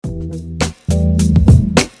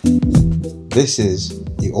This is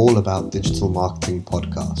the All About Digital Marketing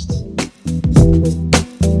podcast.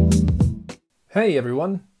 Hey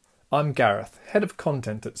everyone, I'm Gareth, Head of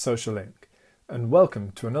Content at Social Link, and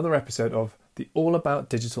welcome to another episode of the All About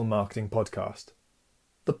Digital Marketing podcast.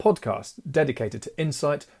 The podcast dedicated to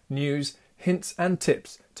insight, news, hints and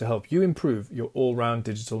tips to help you improve your all-round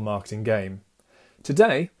digital marketing game.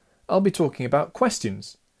 Today, I'll be talking about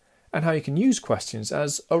questions and how you can use questions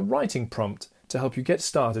as a writing prompt to help you get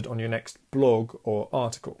started on your next blog or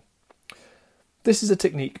article. This is a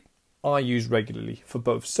technique I use regularly for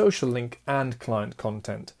both Social Link and client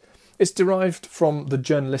content. It's derived from the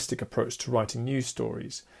journalistic approach to writing news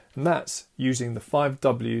stories, and that's using the 5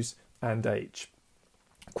 W's and H.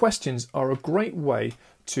 Questions are a great way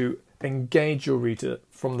to engage your reader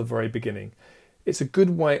from the very beginning. It's a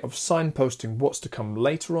good way of signposting what's to come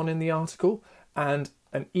later on in the article and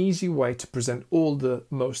an easy way to present all the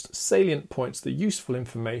most salient points, the useful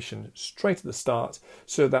information straight at the start,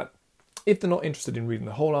 so that if they're not interested in reading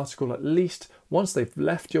the whole article, at least once they've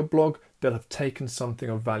left your blog, they'll have taken something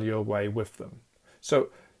of value away with them. So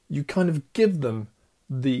you kind of give them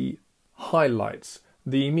the highlights,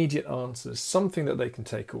 the immediate answers, something that they can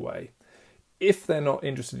take away. If they're not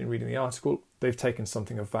interested in reading the article, they've taken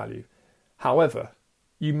something of value. However,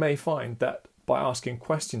 you may find that by asking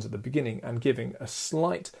questions at the beginning and giving a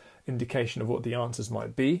slight indication of what the answers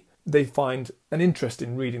might be, they find an interest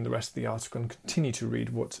in reading the rest of the article and continue to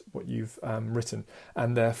read what you've written,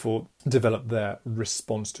 and therefore develop their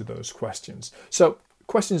response to those questions. So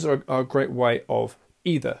questions are a great way of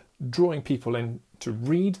either drawing people in to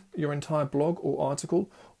read your entire blog or article,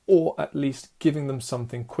 or at least giving them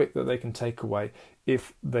something quick that they can take away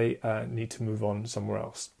if they need to move on somewhere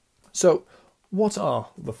else. So what are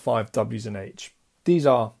the 5 W's and H? These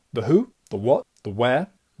are the who, the what, the where,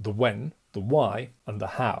 the when, the why, and the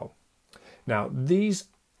how. Now, these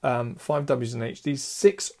 5 W's and H, these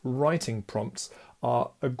 6 writing prompts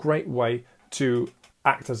are a great way to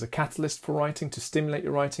act as a catalyst for writing, to stimulate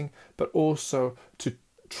your writing, but also to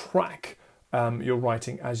track your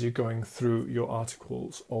writing as you're going through your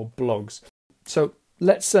articles or blogs. So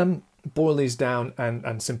let's boil these down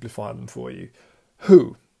and simplify them for you.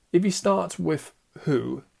 Who? If you start with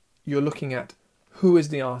who, you're looking at who is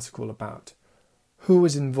the article about, who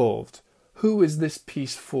is involved, who is this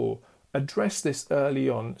piece for. Address this early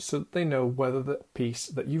on so that they know whether the piece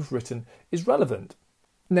that you've written is relevant.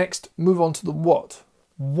 Next, move on to the what.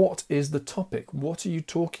 What is the topic? What are you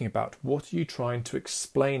talking about? What are you trying to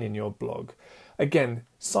explain in your blog? Again,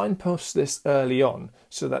 signpost this early on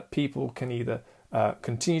so that people can either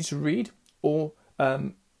continue to read or,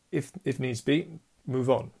 if needs be, move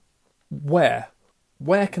on. Where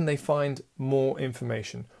can they find more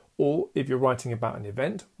information? Or if you're writing about an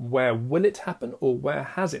event, where will it happen, or where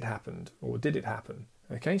has it happened, or did it happen?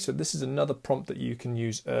 Okay, so this is another prompt that you can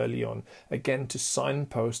use early on, again to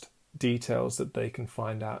signpost details that they can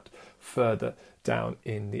find out further down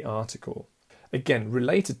in the article. Again,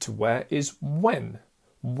 related to where is when.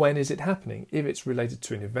 When is it happening? If it's related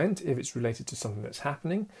to an event, if it's related to something that's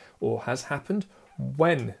happening or has happened,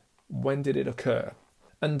 when did it occur?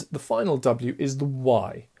 And the final W is the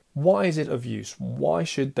why. Why is it of use? Why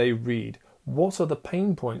should they read? What are the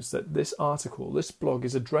pain points that this article, this blog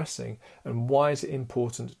is addressing, and why is it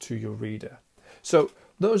important to your reader? So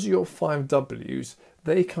those are your 5 W's.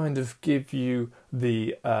 They kind of give you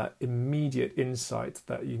the immediate insight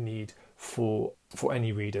that you need for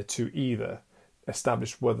any reader to either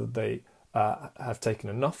establish whether they have taken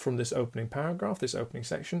enough from this opening paragraph, this opening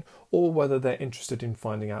section, or whether they're interested in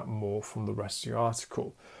finding out more from the rest of your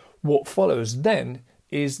article. What follows then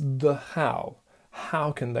is the how.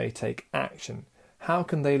 How can they take action? How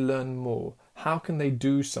can they learn more? How can they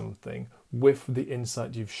do something with the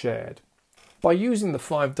insight you've shared? By using the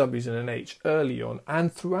 5 W's and an H early on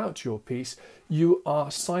and throughout your piece, you are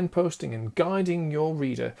signposting and guiding your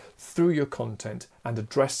reader through your content and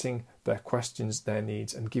addressing their questions, their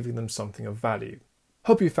needs, and giving them something of value.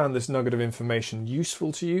 Hope you found this nugget of information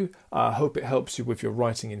useful to you. I hope it helps you with your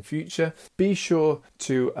writing in future. Be sure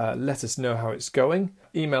to let us know how it's going.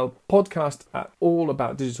 Email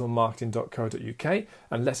podcast@allaboutdigitalmarketing.co.uk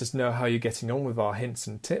and let us know how you're getting on with our hints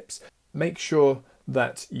and tips. Make sure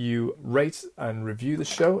that you rate and review the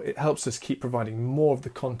show. It helps us keep providing more of the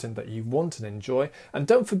content that you want and enjoy. And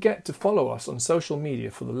don't forget to follow us on social media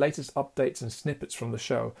for the latest updates and snippets from the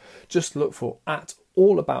show. Just look for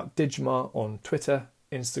 @allaboutdigmar on Twitter,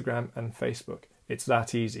 Instagram and Facebook. It's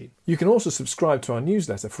that easy. You can also subscribe to our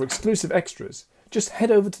newsletter for exclusive extras. Just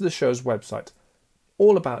head over to the show's website,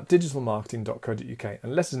 allaboutdigitalmarketing.co.uk,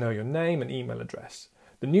 and let us know your name and email address.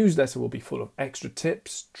 The newsletter will be full of extra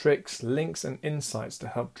tips, tricks, links and insights to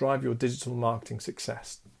help drive your digital marketing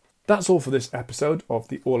success. That's all for this episode of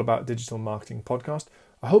the All About Digital Marketing podcast.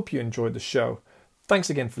 I hope you enjoyed the show.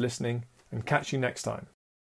 Thanks again for listening and catch you next time.